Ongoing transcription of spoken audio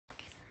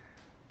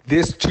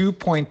This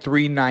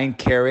 2.39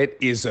 carat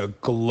is a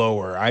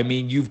glower. I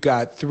mean, you've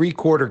got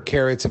 3/4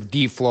 carats of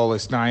deep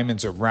flawless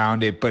diamonds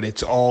around it, but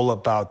it's all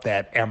about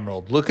that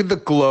emerald. Look at the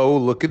glow,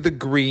 look at the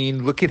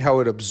green, look at how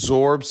it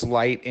absorbs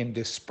light and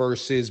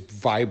disperses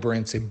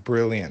vibrance and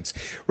brilliance.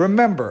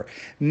 Remember,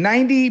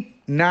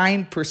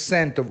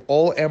 99% of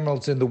all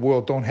emeralds in the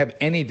world don't have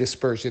any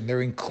dispersion.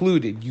 They're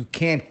included. You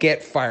can't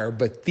get fire,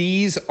 but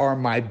these are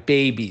my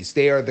babies.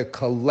 They are the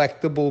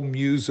collectible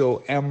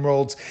Muzo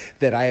emeralds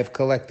that I have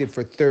collected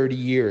for 30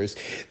 years.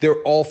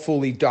 They're all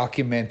fully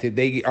documented.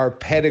 They are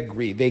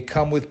pedigree. They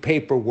come with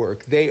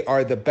paperwork. They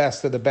are the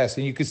best of the best.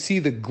 And you can see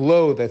the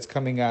glow that's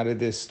coming out of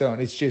this stone.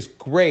 It's just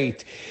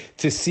great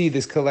to see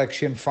this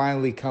collection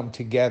finally come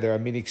together. I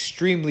mean,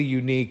 extremely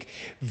unique,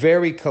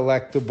 very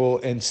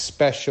collectible and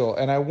special.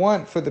 And I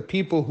want for the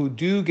people who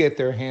do get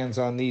their hands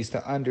on these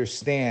to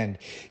understand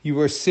you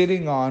are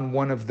sitting on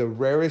one of the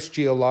rarest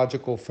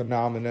geological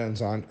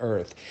phenomenons on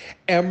Earth.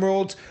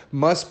 Emeralds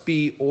must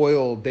be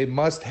oiled. They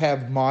must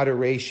have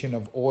moderation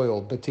of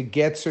oil. But to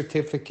get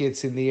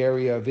certificates in the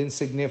area of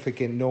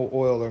insignificant, no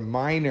oil, or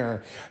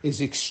minor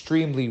is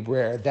extremely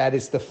rare. That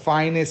is the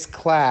finest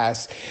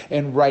class.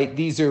 And right,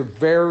 these are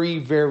very,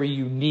 very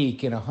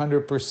unique and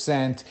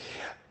 100%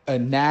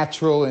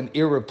 natural and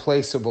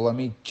irreplaceable. I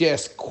mean,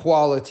 just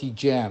quality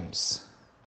gems.